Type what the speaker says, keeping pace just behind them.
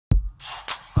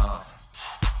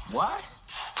What?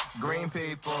 Green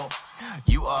people,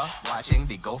 you are watching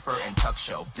the Gopher and Tuck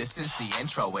show. This is the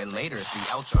intro and later's the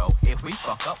outro. If we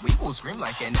fuck up, we will scream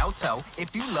like an alto.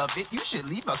 If you loved it, you should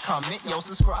leave a comment. Yo,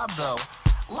 subscribe though.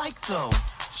 Like though.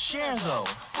 Share though.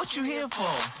 What you here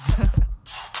for?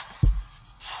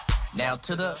 Now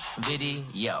to the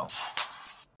video.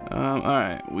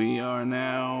 Alright, we are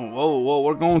now... Whoa,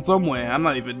 we're going somewhere. I'm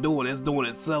not even doing it, it's doing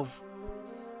itself.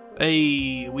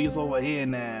 Hey, we's over here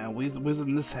now. We's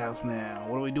in this house now.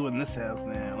 What do we do in this house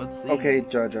now? Let's see. Okay,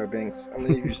 Jar Jar Binks. I'm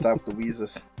gonna need you to stop with the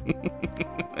Weezus.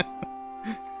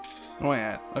 Oh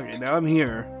yeah. Okay, now I'm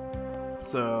here.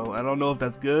 So, I don't know if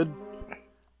that's good.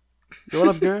 Yo, what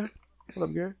up, girl? What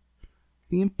up, girl?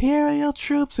 The Imperial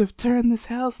troops have turned this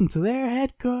house into their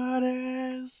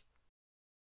headquarters.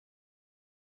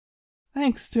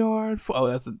 Thanks to our...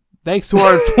 Thanks to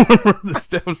our informer, this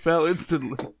down fell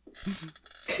instantly.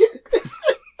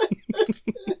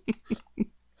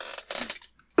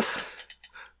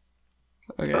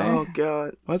 Okay. Oh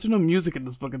god. Why is there no music in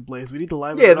this fucking place? We need to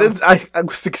live Yeah, it up. I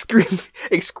was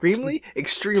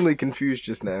extremely confused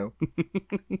just now.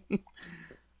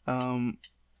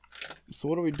 So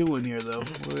what are we doing here, though?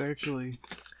 We're actually...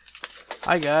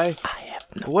 Hi, guy. I have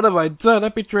no... What have I done? I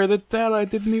betrayed the town. I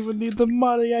didn't even need the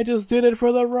money. I just did it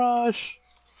for the rush.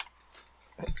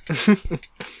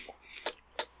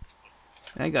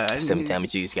 Hey, guy.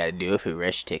 Sometimes you just gotta do it for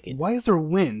rush tickets. Why is there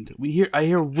wind? I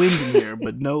hear wind in here,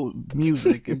 but no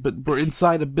music. But we're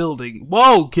inside a building.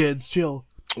 Whoa, kids, chill.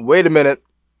 Wait a minute.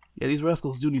 Yeah, these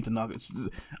rascals do need to knock it.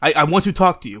 I want to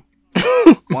talk to you.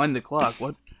 Wind the clock.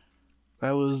 What?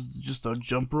 That was just a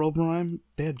jump rope rhyme?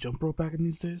 They had jump rope back in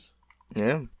these days?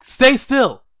 Yeah. Stay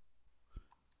still!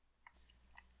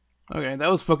 Okay, that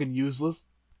was fucking useless.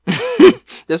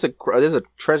 There's a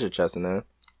treasure chest in there.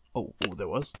 Oh, there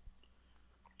was?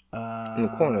 In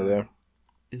the corner there.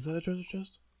 Is that a treasure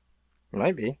chest?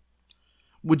 Might be.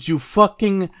 Would you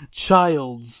fucking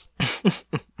childs?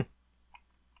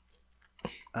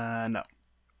 No.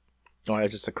 Oh,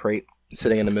 it's just a crate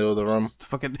sitting in the middle of the room.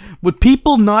 Fucking... Would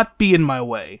people not be in my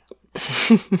way?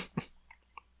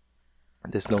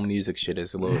 This no music shit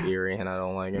is a little eerie, and I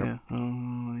don't like it. Yeah.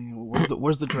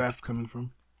 Where's the draft coming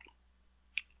from?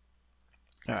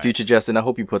 All right. Future Justin, I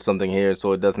hope you put something here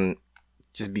so it doesn't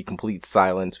just be complete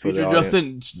silence for Future the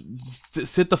Justin,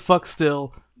 sit the fuck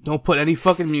still. Don't put any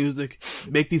fucking music.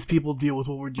 Make these people deal with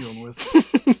what we're dealing with.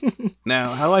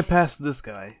 Now, how do I pass this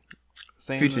guy?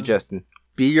 Future Justin,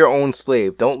 be your own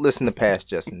slave. Don't listen to past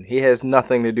Justin. He has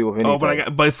nothing to do with anything. Oh,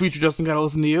 but Future Justin gotta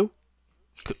listen to you?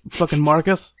 Fucking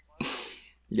Marcus?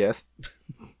 Yes.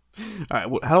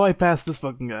 Alright, how do I pass this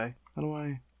fucking guy? How do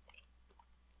I...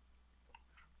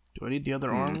 Do I need the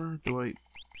other armor? Do I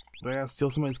gotta steal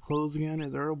somebody's clothes again?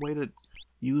 Is there a way to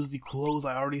use the clothes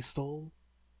I already stole?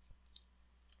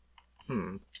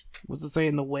 What's it say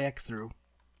in the walkthrough?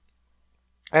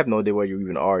 I have no idea where you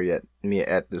even are yet.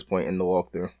 At this point in the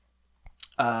walkthrough.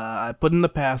 I put in the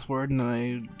password and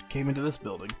I came into this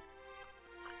building.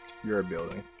 You're a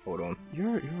building. Hold on.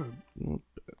 You're a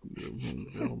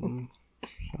building.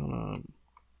 Shut up.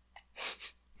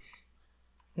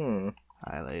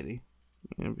 Hi, lady.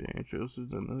 You're very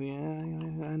interested in the...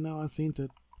 Yeah, I know. I seen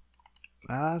it.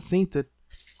 Let's see.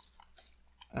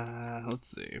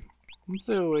 Let's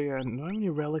see what we got. Do I have any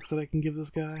relics that I can give this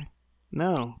guy?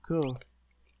 No. Cool.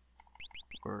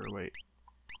 Or wait.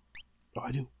 Oh,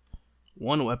 I do.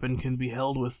 One weapon can be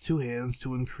held with 2 hands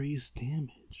to increase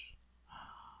damage.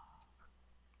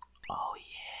 Oh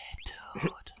yeah,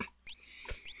 dude.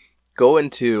 Go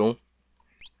into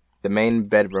the main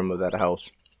bedroom of that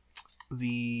house.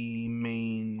 The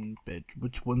main bed.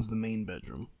 Which one's the main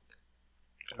bedroom?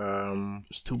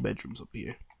 There's 2 bedrooms up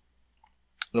here.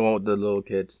 The one with the little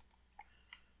kids.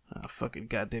 Oh, fucking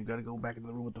goddamn, gotta go back in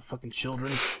the room with the fucking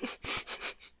children.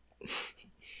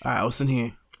 Alright, what's in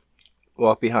here?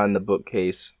 Walk behind the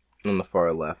bookcase on the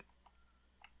far left.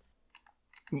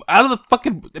 Out of the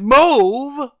fucking...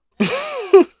 Move!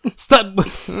 Stop!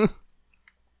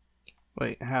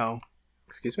 Wait, how?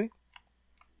 Excuse me?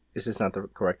 This is not the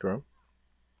correct room.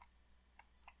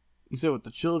 You said with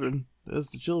the children. There's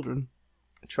the children.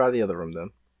 Try the other room then.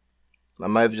 I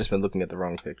might have just been looking at the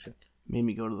wrong picture. Made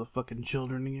me go to the fucking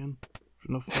children again.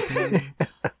 For no fucking reason.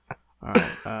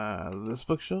 Alright, this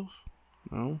bookshelf?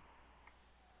 No.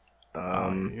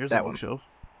 Here's that a bookshelf.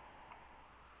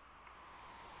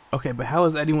 Okay, but how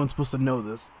is anyone supposed to know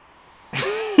this?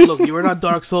 Look, you are not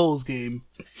Dark Souls game.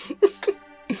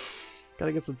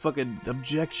 Gotta get some fucking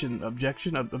objective.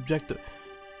 Do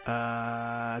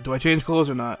I change clothes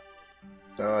or not?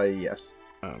 Yes.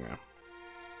 Okay.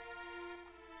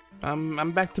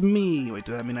 I'm back to me. Wait,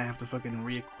 does that mean I have to fucking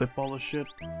re-equip all this shit?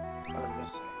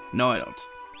 No, I don't.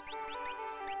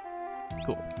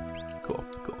 Cool.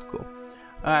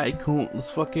 Alright, cool. Let's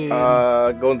fucking...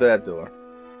 Go into that door.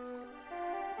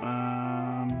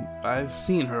 I've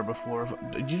seen her before.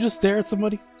 Did you just stare at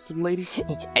somebody? Some lady?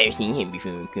 I've seen him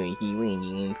before.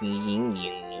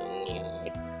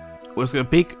 We're just gonna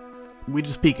peek? We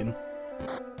just peeking.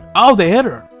 Oh, they hit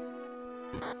her!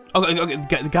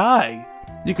 Okay, guy!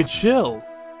 You could chill.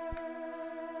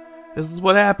 This is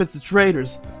what happens to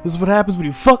traitors. This is what happens when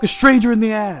you fuck a stranger in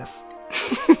the ass.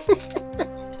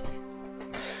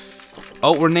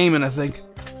 Oh, we're naming, I think.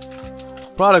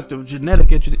 Product of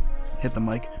genetic engineering. Hit the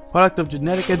mic. Product of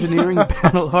genetic engineering,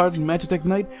 battle-hardened Magitech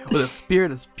Knight with a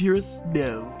spirit as pure as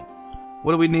snow.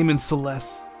 What are we naming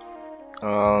Celeste?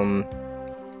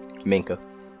 Minka.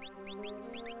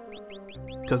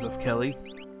 Because of Kelly?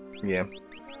 Yeah.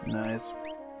 Nice.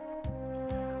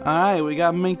 Alright, we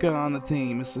got Minka on the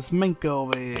team. It's this Minka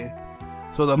over here.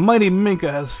 So the mighty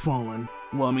Minka has fallen.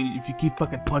 Well, I mean, if you keep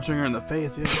fucking punching her in the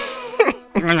face, yeah.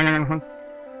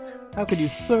 How could you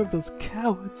serve those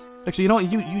cowards? Actually, you know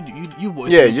what? You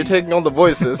voice. Yeah, you're taking all the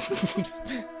voices.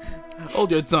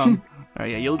 Hold your tongue.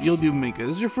 Alright, yeah, you'll do Minka.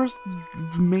 This is your first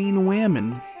main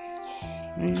woman.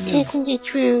 Isn't it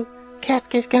true?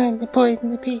 Kafka's going to poison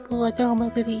the people of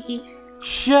Doma to the east.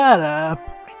 Shut up.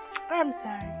 I'm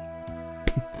sorry.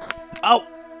 Oh!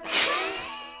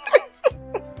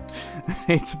 I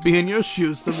hate to be in your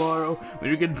shoes tomorrow when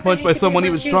you're getting punched by someone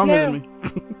even stronger than me.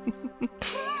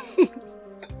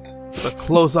 A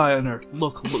close eye on her.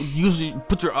 Look, usually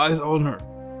put your eyes on her.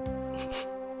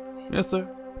 Yes, sir.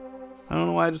 I don't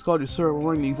know why I just called you sir. We're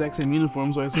wearing the exact same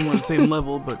uniform, so I assume we're at the same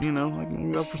level, but you know, I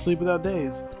can go for sleep without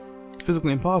days. It's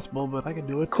physically impossible, but I can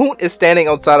do it. Coont is standing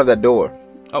outside of that door.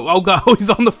 Oh god,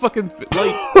 he's on the fucking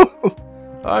light.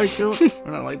 Alright, cool.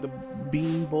 We're not like the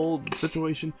bean bowl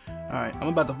situation. Alright, I'm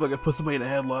about to fucking put somebody in a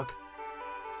headlock.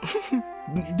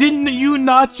 Didn't you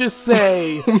not just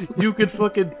say you could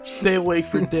fucking stay awake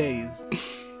for days?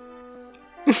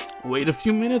 Wait a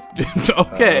few minutes?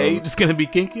 Okay, just gonna be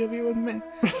kinky of you and me?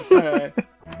 Alright.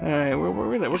 Alright,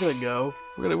 we're gonna go.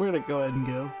 We're gonna go ahead and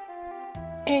go.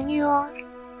 And you are?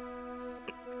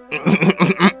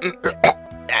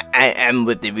 I'm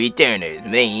with the Returners.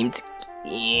 My name's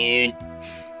Coont.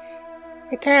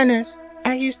 Returners.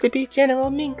 I used to be General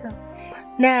Minka.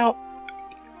 Now,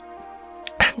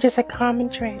 I'm just a common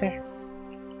trader.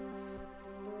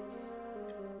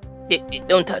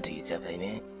 Don't talk to yourself like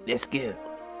that. That's good.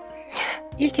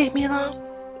 You take me along?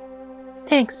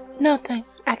 Thanks. No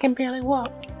thanks. I can barely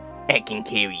walk. I can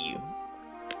carry you.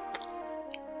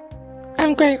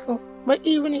 I'm grateful, but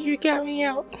even if you got me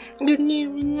out, you need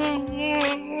me.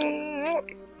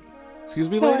 Excuse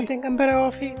me, So I lady? think I'm better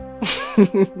off here.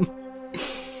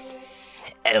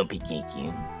 I'll be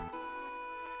kinky.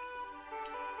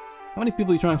 How many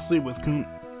people are you trying to sleep with, Coont?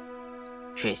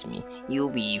 Trust me, you'll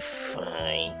be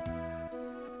fine.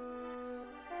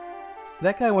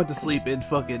 That guy went to sleep in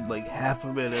fucking like half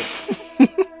a minute.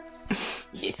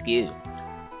 It's good.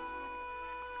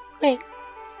 Wait.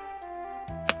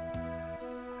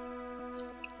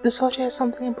 The soldier has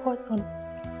something important on him.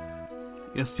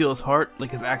 You gonna steal his heart?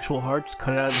 Like his actual heart? Just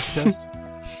cut it out of his chest?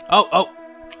 Oh!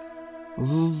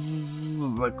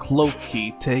 Zzz, the cloak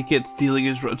key. Take it. Stealing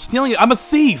his robe. Stealing it? I'm a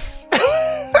thief!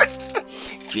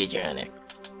 Treasure hunter.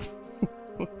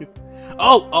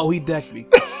 Oh, he decked me.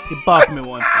 He bopped me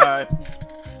one. Alright.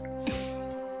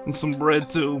 And some bread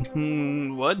too.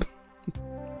 What?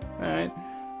 Alright.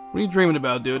 What are you dreaming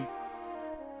about, dude?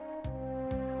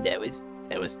 That was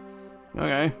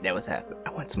Okay. happening. I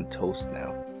want some toast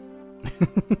now.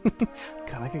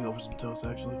 God, I can go for some toast,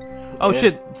 actually. Oh,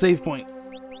 shit. Save point.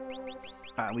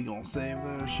 Alright, we gonna save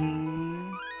that shit.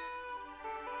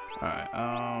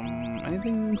 Alright,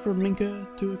 anything for Minka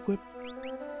to equip?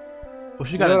 Oh,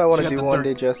 she got what I want she to got do the one third-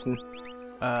 day, Justin?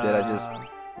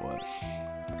 What?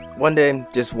 One day,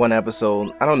 just one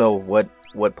episode. I don't know what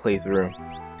playthrough,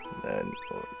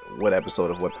 what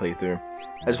episode of what playthrough.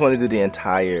 I just want to do the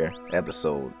entire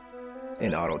episode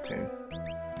in auto-tune.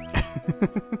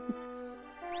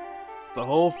 It's the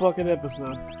whole fucking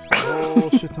episode. It's the whole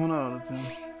shit ton of auto-tune.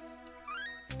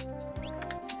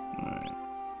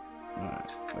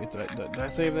 Alright. Wait, did I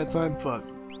save that time? Fuck.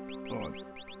 Hold on.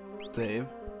 Save.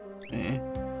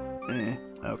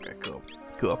 Okay, cool.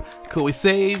 We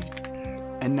saved,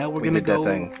 and now we're gonna go.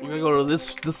 We're gonna go to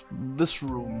this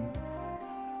room.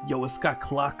 Yo, it's got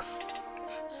clocks,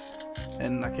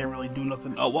 and I can't really do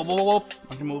nothing. Oh, whoa!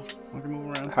 I can move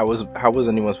around. How was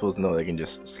anyone supposed to know they can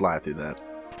just slide through that?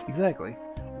 Exactly.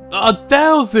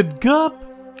 1,000 gup.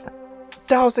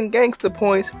 1,000 gangster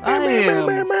points. I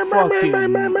am fucking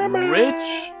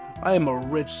rich. I am a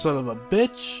rich son of a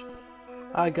bitch.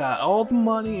 I got all the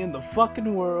money in the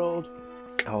fucking world.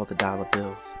 All the dollar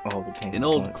bills, all the gangster An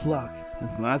old points. clock.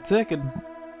 It's not ticking.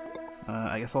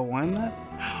 I guess I'll wind that.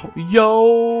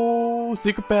 Yo,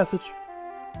 secret passage.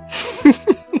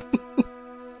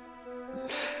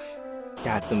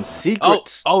 Got them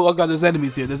secrets. Oh god, there's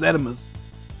enemies here. There's enemas.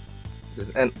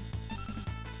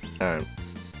 Alright.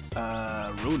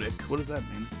 Runic. What does that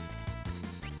mean?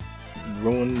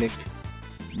 Runic.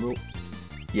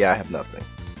 Yeah, I have nothing.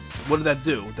 What did that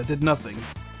do? That did nothing.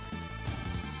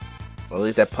 Well, at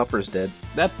least that pupper's dead.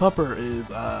 That pupper is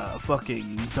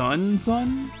fucking done,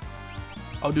 son.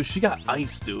 Oh, dude, she got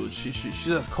ice, dude. She's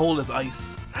as cold as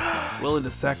ice. Willing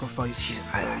to sacrifice. She's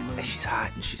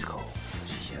hot and she's cold.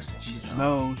 She's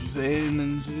no, she's in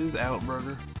and she's out,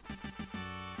 burger.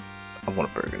 I want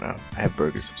a burger now. I have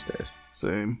burgers upstairs.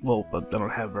 Same. Well, but I don't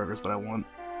have burgers, but I want.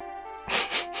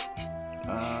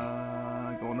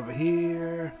 Going over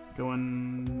here. I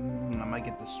might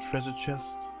get this treasure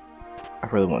chest. I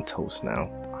really want toast now.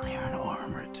 Iron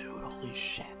armor, dude. Holy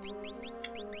shit.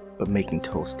 But making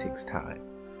toast takes time.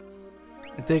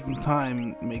 And taking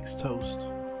time makes toast.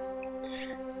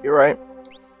 You're right.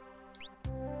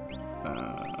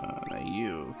 Now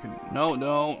you can. No.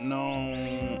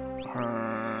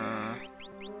 Her.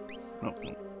 Nope.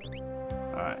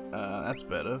 Alright, that's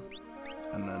better.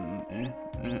 And then,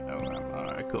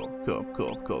 alright, cool.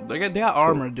 They got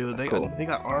armor, dude. They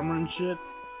got armor and shit.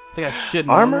 They got shit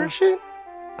in armor and shit?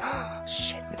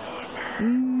 Shit in armor.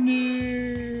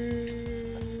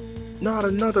 Not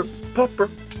another pupper.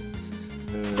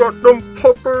 Got them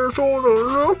puppers on the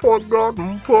left, I got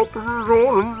them puppers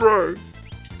on the right.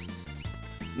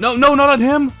 No, not on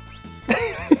him!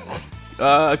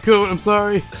 Cool, I'm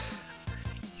sorry.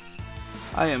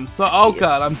 I am oh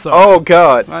god, I'm sorry. Oh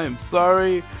god. I am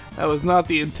sorry. That was not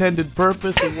the intended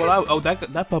purpose of what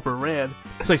that pupper ran.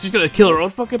 It's like she's gonna kill her own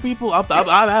fucking people? I'm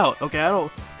out. Okay, I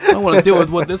don't want to deal with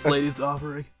what this lady's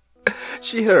offering.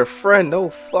 She hit her friend. Oh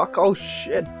fuck. Oh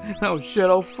shit. Oh shit.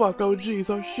 Oh fuck. Oh jeez.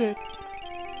 Oh shit.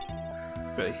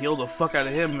 Just gotta heal the fuck out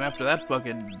of him after that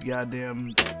fucking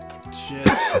goddamn shit.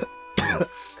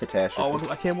 Catastrophe. Oh,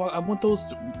 I can't walk. I want those.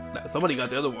 Somebody got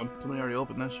the other one. Somebody already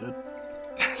opened that shit.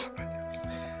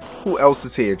 Who else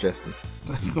is here, Justin?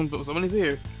 Somebody's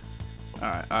here.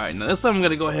 Alright. Now this time I'm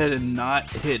gonna go ahead and not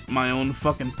hit my own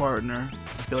fucking partner. I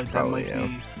feel like that might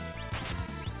be.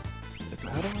 It's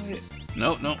how do I?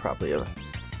 No. Probably a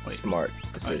smart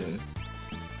decision.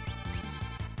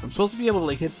 I'm supposed to be able to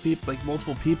like hit people, like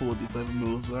multiple people with these type of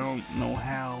moves, but I don't know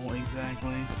how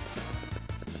exactly.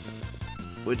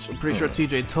 Which I'm pretty sure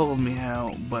TJ told me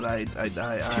how, but I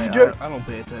don't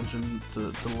pay attention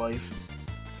to life.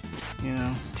 You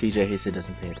know. TJ, he said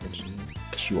doesn't pay attention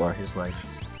because you are his life.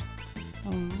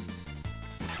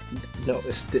 No,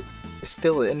 it's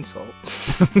still an insult.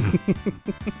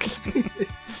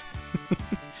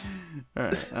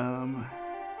 Alright,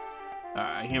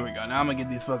 here we go. Now I'm gonna get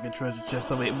these fucking treasure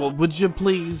chests. Well, would you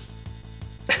please?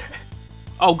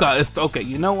 Oh god, it's okay.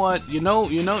 You know what? You know,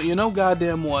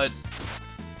 goddamn what?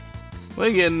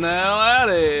 We're getting the hell out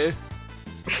of here.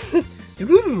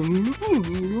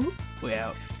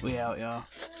 We out, y'all.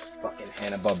 Fucking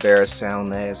Hanna-Barbera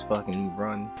sound ass fucking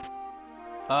run.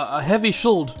 A heavy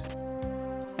shield.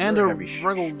 And a heavy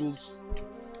ruggles.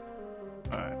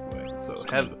 Alright, wait, so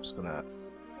heavy. Just gonna...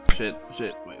 Shit,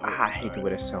 wait. I hate the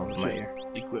way that sounds in my ear.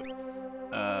 Equip.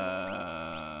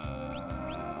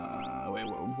 Wait,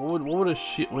 what would a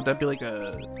shit, would that be like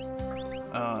a,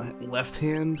 left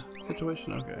hand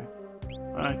situation? Okay.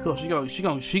 Alright, cool, she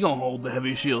gonna hold the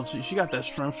heavy shield. She got that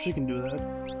strength, she can do that.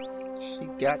 She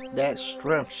got that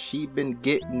strength. She been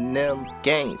getting them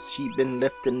gains. She been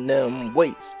lifting them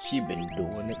weights. She been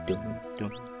doing it.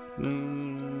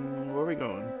 Where are we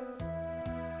going?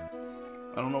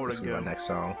 I don't know where to go. My next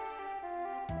song.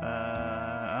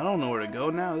 I don't know where to go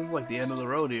now. This is like the end of the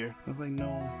road here. I was like,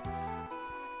 no.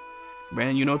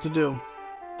 Brandon, you know what to do.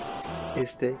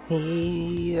 It's the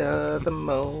heat of the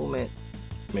moment.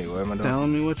 Wait, what am I doing?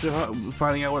 Telling me what you're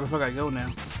finding out where the fuck I go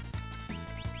now.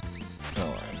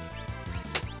 Alright.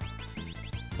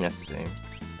 Let's see.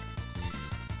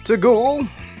 To Google.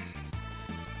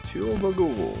 To the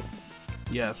Google.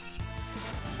 Yes.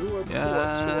 To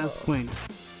Yes, queen.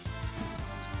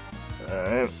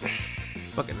 Alright.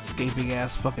 Fucking escaping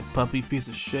ass fucking puppy piece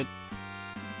of shit.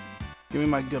 Give me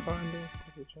my good.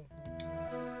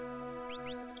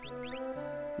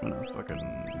 I'm gonna fucking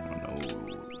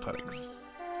tonics.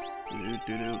 Do.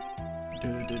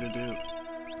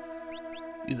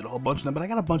 Use it a whole bunch of them, but I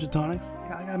got a bunch of tonics.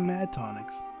 I got mad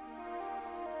tonics.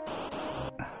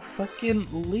 Fucking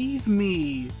leave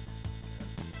me.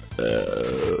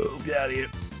 Let's get out of here.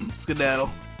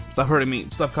 Skedaddle. Stop hurting me.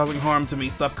 Stop causing harm to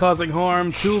me. Stop causing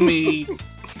harm to me.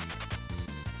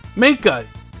 Minka,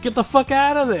 get the fuck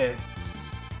out of there.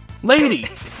 Lady,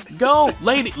 go.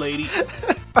 Lady.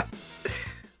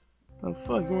 Oh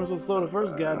fuck, you weren't so slow the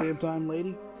first goddamn time,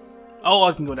 lady. Oh,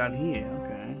 I can go down here.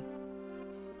 Okay.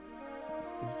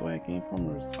 This is the way I came from.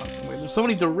 Wait, there's so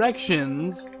many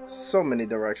directions. So many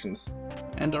directions.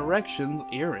 And directions,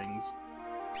 earrings.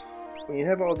 When you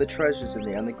have all the treasures in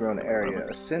the underground area,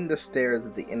 ascend the stairs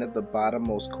at the end of the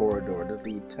bottommost corridor to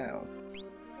leave town.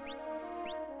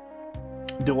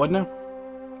 Do what now?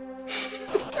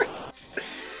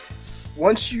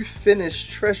 Once you finish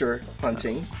treasure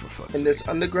hunting in this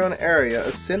underground area,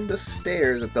 ascend the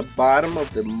stairs at the bottom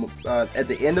of the at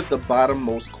the end of the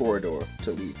bottommost corridor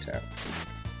to leave town.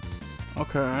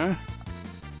 Okay.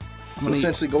 So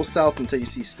essentially, go south until you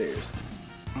see stairs.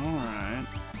 All right.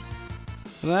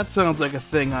 Well, that sounds like a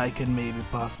thing I can maybe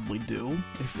possibly do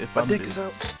if My dick is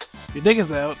out. Your dick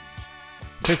is out.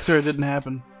 Pixar, it didn't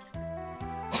happen.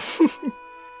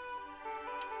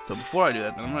 So before I do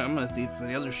that, then I'm gonna see if there's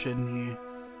any other shit in here.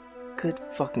 Good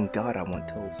fucking god, I want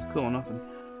toast. Cool, nothing.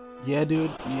 Yeah,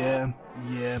 dude. Yeah.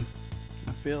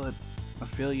 I feel it. I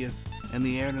feel you in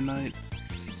the air tonight.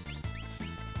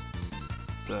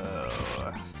 So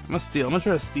I'm gonna steal. I'm gonna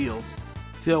try to steal.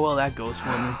 See how well that goes for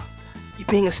me. You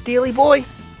being a steely boy?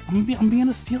 I'm being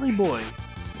a steely boy.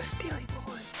 A steely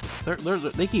boy.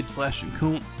 They keep slashing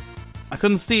Coon. I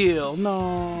couldn't steal.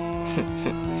 No.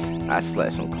 I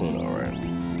slashed on Coon, alright.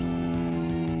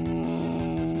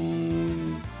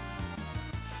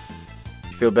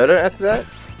 You feel better after that?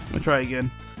 I'm gonna try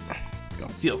again. Go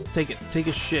steal. Take it. Take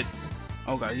his shit.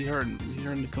 Oh god, he heard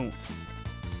the Coon.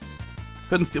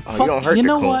 Couldn't steal. Oh, Fuck. you don't hurt You the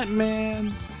know Coon. what,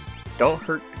 man? Don't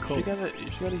hurt the She Coon.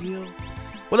 gotta heal.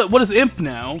 What is imp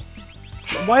now?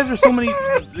 Why is there so many?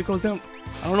 It goes down.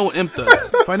 I don't know what imp does.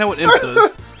 Find out what imp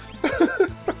does.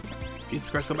 Jesus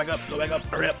Christ, go back up,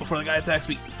 hurry up before the guy attacks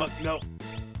me. Fuck, go.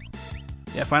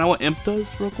 Yeah, find out what imp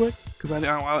does real quick, because I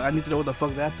need to know what the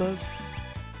fuck that does.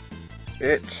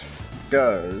 It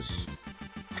does.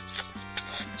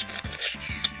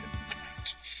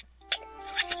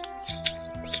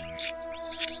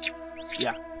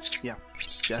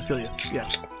 Yeah, I feel you. Yeah.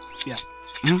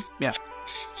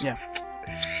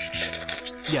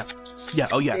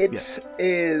 Oh yeah. It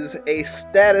is a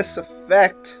status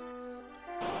effect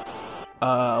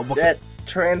that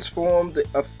transformed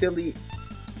the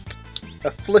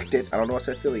afflicted, I don't know what's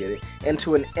affiliated,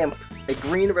 into an imp, a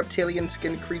green reptilian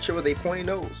skinned creature with a pointy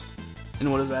nose.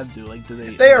 And what does that do? Like, do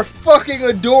they? They are fucking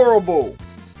adorable.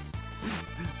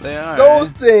 They are.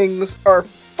 Those things are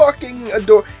fucking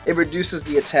adorable. It reduces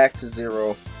the attack to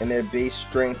 0, and their base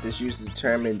strength is used to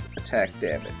determine attack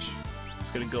damage.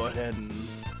 Just gonna go ahead and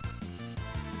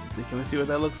see. Can we see what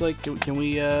that looks like? Can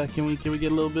we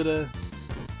get a little bit of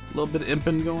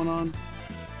imping going on?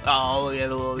 Oh yeah,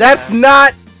 the little. That's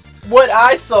not what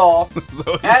I saw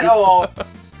at all.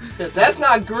 Cause that's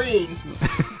not green.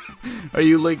 Are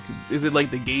you like? Is it like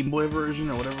the Game Boy version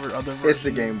or whatever other version? It's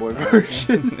the Game Boy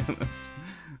version.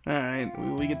 All right,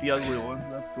 we get the ugly ones.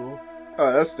 That's cool.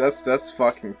 Oh, that's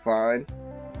fucking fine.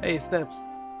 Hey, steps.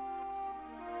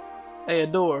 Hey, a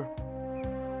door.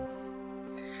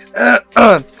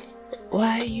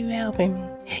 Why are you helping me?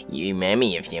 You remind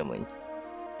me of someone.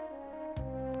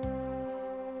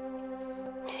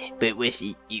 But what's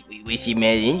she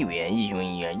mad anyway? I just want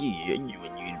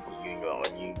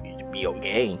you to be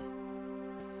okay.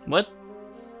 What?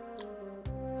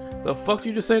 The fuck did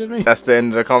you just say to me? That's the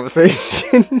end of the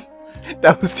conversation.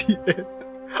 That was the end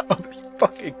of the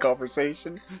fucking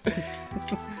conversation.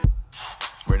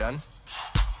 We're done?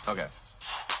 Okay.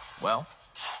 Well,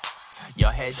 y'all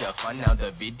had your fun, now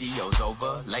the video's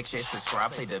over. Like, share,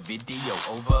 subscribe, play the video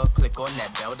over. Click on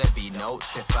that bell to be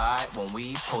notified when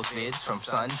we post vids from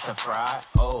sun to fry.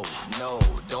 Oh no,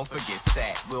 don't forget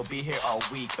Sat, we'll be here all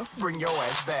week. Bring your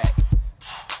ass back.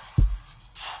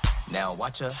 Now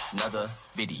watch another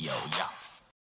video, y'all.